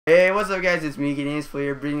Hey, what's up guys, it's me, DeathAdder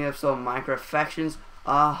here, bringing up some Minecraft factions.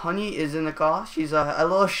 Honey is in the call. She's a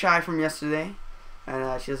little shy from yesterday,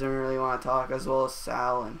 and she doesn't really want to talk, as well as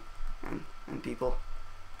Sal and people,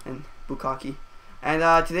 and Bukaki. And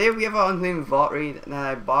today we have an unclaimed vault raid that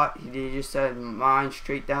I bought. He just said mine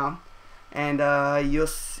straight down, and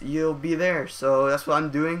you'll be there, so that's what I'm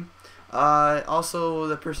doing. Also,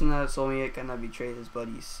 the person that sold me it kind of betrayed his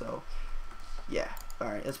buddies, so yeah.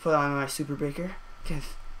 Alright, let's put on my super breaker, because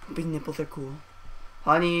big nipples are cool.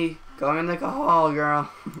 Honey, come in like a hall, girl.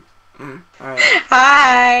 Alright.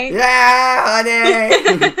 Hi! Yeah, honey!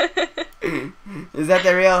 Is that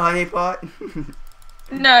the real honey pot?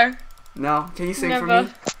 No. No? Can you sing Never. for me?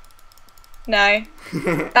 No.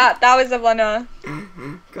 that was a one-off.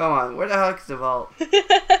 Come on, where the heck is the vault?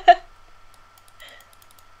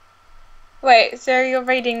 Wait, so you're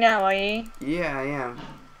raiding now, are you? Yeah, I am.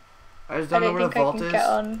 I just I don't know where the vault think is. I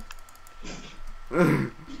can get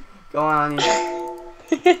on. Go on,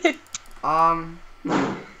 honey.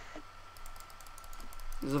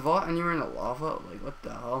 Is the vault anywhere in the lava? Like, what the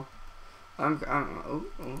hell? Oh,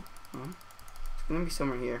 it's gonna be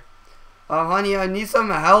somewhere here. Honey, I need some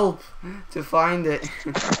help to find it.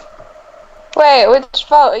 Wait, which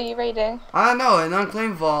vault are you raiding? I don't know, an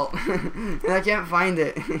unclaimed vault, and I can't find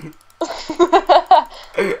it.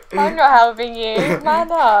 I'm not helping you.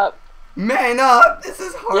 Man up. Man up! This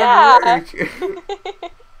is hard work.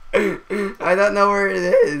 I don't know where it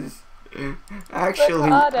is. Actually.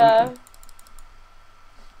 Harder.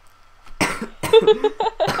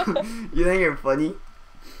 You think you're funny?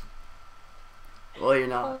 Well, you're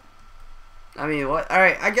not. I mean, what?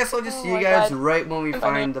 Alright, I guess I'll just see you guys right when we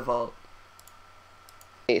find the vault.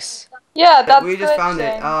 Nice. Yeah, that's We just found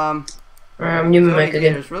it.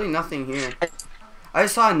 There's really nothing here. I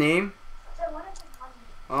just saw a name.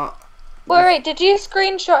 Wait, did you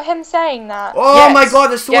screenshot him saying that? Oh yes. My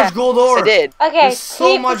god, there's so much gold ore. I did. Okay, there's so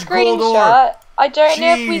keep much the screenshot. I don't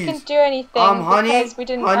know if we can do anything because we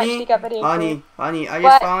didn't actually get video. Honey, I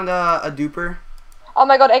just found a duper. Oh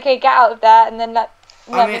my god, okay, get out of there and then let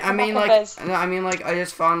I mean like I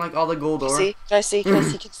just found like all the gold ore. Can I see?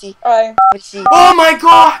 Oh. Oh my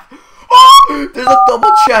god! Oh, there's a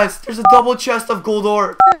double chest. There's a double chest of gold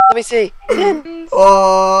ore. Let me see.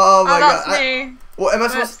 Oh my god. That's me. What am I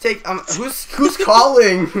supposed to take? Who's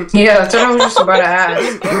calling? Yeah, that's what I was just about to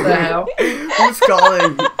ask. What the hell? Who's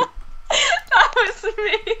calling? That was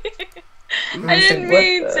me. I didn't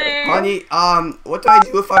mean to. Honey, what do I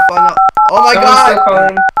do if I find out? Oh my god!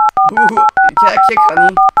 Can I kick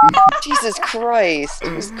Honey? Jesus Christ!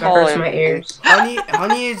 Who's That hurts calling? my ears.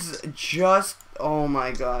 Honey is just. Oh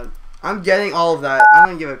my god! I'm getting all of that. I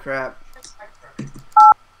don't give a crap.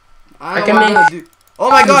 I don't want to do.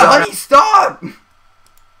 Oh my god, Honey, stop!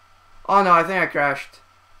 Oh no, I think I crashed.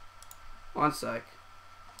 One sec.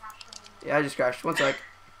 Yeah, I just crashed. One sec.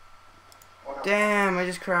 Damn, I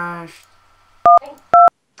just crashed.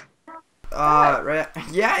 Right.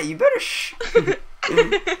 Yeah, you better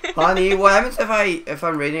Honey, what happens if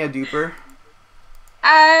I'm raiding a duper?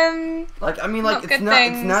 Like, I mean, like, it's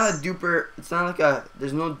not a duper. It's not like a.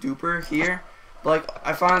 There's no duper here. Like,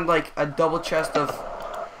 I found like a double chest of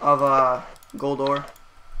gold ore.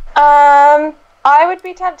 I would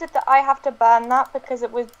be tempted that I have to burn that because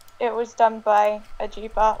it was done by a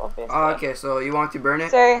duper, obviously. Oh, okay, so you want to burn it?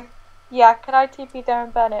 So, yeah, can I TP there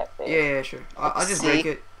and burn it, please? Yeah, sure. I'll just break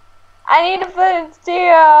it. I need a flint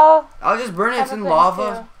steel. I'll just burn it. It's in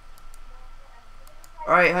lava.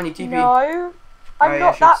 Alright, Honey, TP. No, I'm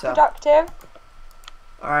not that productive.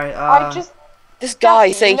 Alright, I just. This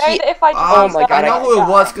guy saying he. Oh my god, I know who it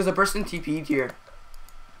was because because the person TP'd here.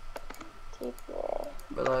 TP.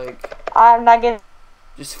 But like. I'm lagging.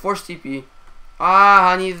 Just force TP.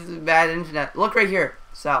 Honey, this is bad internet. Look right here,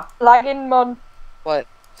 Sal. Lagging, mon. What?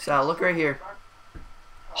 Sal, look right here.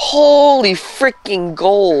 Holy freaking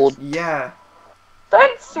gold! Yeah.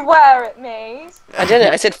 Don't swear at me. I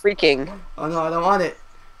didn't. I said freaking. Oh no, I don't want it.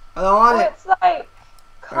 I don't want it. It's like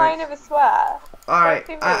kind of a swear. Alright,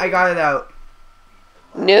 I got it out.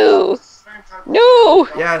 No. No.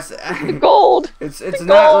 Yes. The gold. It's not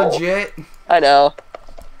gold. legit. I know.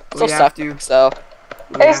 We have to. So.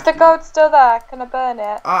 Is the gold still there? Can I burn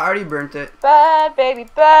it? I already burnt it. Burn, baby,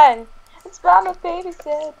 burn. It's by my baby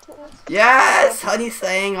said. Yes, Honey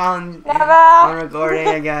sang on recording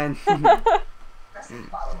again.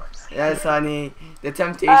 Yes, Honey. The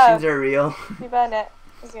temptations are real. You burn it.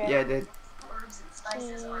 Okay. Yeah, I did.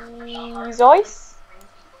 Zoice?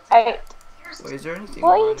 8. Wait, is there anything?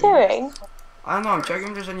 What are you doing? I don't know. I'm checking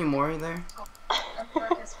if there's any more in there.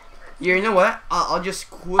 Yeah, you know what? I'll just.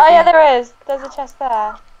 Oh yeah, there is. There's a chest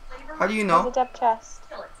there. How do you know? There's a dead chest.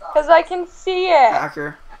 Because I can see it.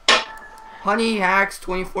 Hacker. Honey hacks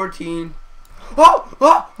 2014.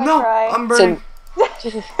 Oh no! right. I'm burning.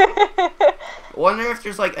 Wonder if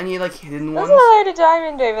there's like any like hidden There's ones. a load of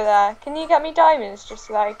diamond over there. Can you get me diamonds just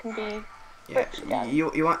so that I can be Yeah. rich again? You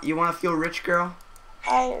want to feel rich, girl?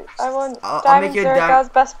 I want I'll diamonds make you a are a girl's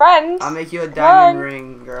best friend. I'll make you a Come diamond on.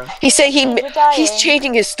 ring, girl. He's saying You're dying. he's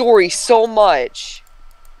changing his story so much.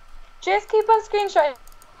 Just keep on screenshotting.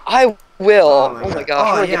 I will. Oh Oh my my God. gosh. Oh,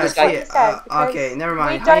 I'm gonna yeah, give this I see guy. it. Said, because Okay, never We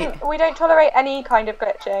mind. don't tolerate any kind of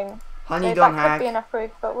glitching. Honey, So don't that hack. could be enough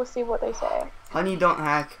proof, but we'll see what they say. Honey, don't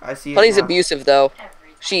hack. I see it Honey's now. abusive though.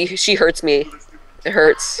 She hurts me. It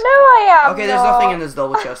hurts. No, I am Okay, there's not. nothing in this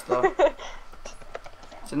double chest though.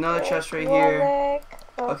 There's another chest right here.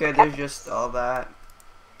 Okay, there's just all that.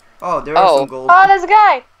 Oh, there is some gold. Oh, there's a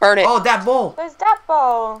guy. Burn it. Oh, that bull. There's that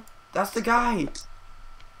ball. That's the guy.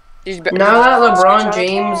 Now that LeBron Okay.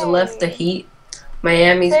 James left the Heat,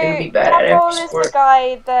 Miami's gonna be bad that at ball every is the sport.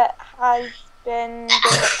 guy that has been.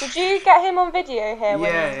 Did you get him on video here?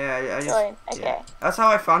 When Yeah, I you just. joined? Okay. Yeah. That's how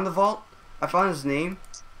I found the vault. I found his name.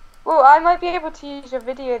 Well, I might be able to use your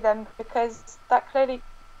video then because that clearly.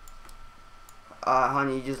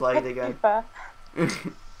 Honey, you just lagged again. Super.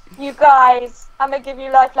 You guys, I'm gonna give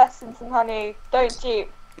you life lessons in honey. Don't cheat,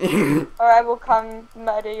 or I will come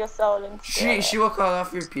murder your soul and steal it. she will cut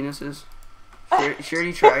off your penises. She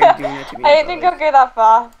already tried doing that to me. I don't think I'll go that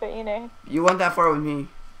far, but you know. You went that far with me.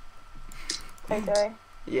 Okay.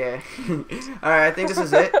 Yeah. Alright, I think this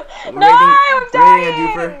is it. No, I'm dying! Rating a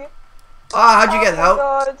duper. Ah, how'd you get Oh my help?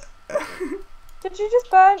 God. Did you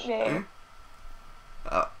just burn me?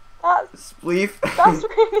 That's Spleef.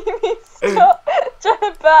 really mean. Stop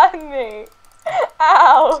trying to burn me.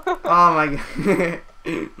 Ow. Oh my god.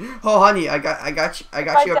 Oh honey, I got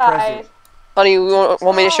you a present. Honey, you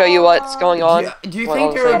want me to show you what's going on? Do you Well,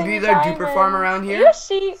 think there would be their Diamond. duper farm around You're here? a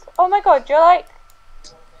sheep. Oh my God, you're like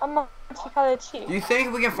a multicolored sheep. Do you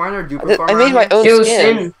think we can find our duper farm I made around my here? own Yo,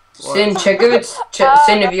 skin. Sin, check if it's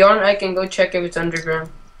Sin. If you want, I can go check if it's underground.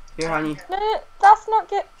 Here, honey. No, that's not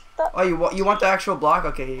good. Oh, you want the actual block?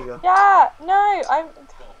 Okay, here you go. Yeah, no, I'm.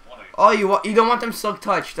 Oh, you don't want them silk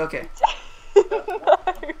touched? Okay, No.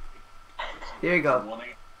 here you go.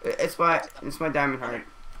 It's my diamond heart.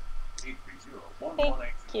 Thank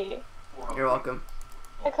you. You're welcome.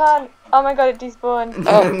 I can't. Oh my God, it despawned.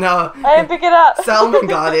 Oh. No. I didn't pick it up. Salmon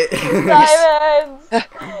got it. Diamonds.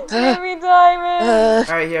 Give me diamonds.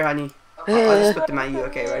 Alright, here, honey. I'll just put them at you.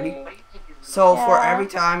 Okay, ready? So for Yeah. every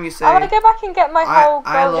time you say I'm gonna go back and get my whole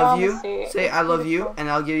I gold love armor you, suit. say It's I love you, beautiful. and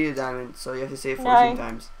I'll give you a diamond. So you have to say it 14 No.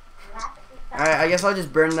 times. Alright, I guess I'll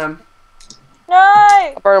just burn them. No!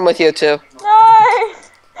 I'll burn them with you too. No!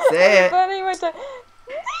 Say I'm it. burning my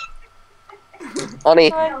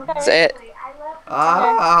Honey, Okay. say it.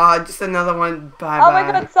 Just another one. Bye Oh my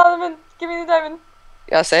bye. God, Solomon, give me the diamond.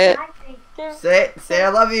 Yeah, say it. Give. Say it. Say I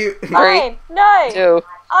love you. Fine. No. 2,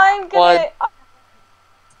 I'm gonna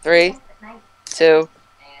 3, 2,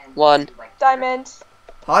 1. diamond.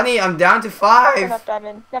 Honey, I'm down to Enough 5.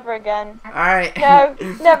 diamond. Never again. Alright. No,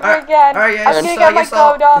 never Alright, again. alright, guys, I'm so gonna I get my guess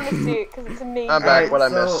I'll- gold armor suit because it's amazing. I'm back. What I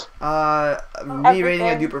miss? Me rating a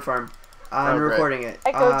Everything. duper farm. I'm Oh, great. recording it.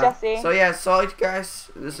 I killed Jesse. So yeah, so guys,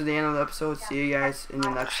 this is the end of the episode. See you guys in the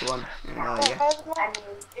next one. And yeah. Where's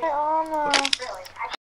my armor?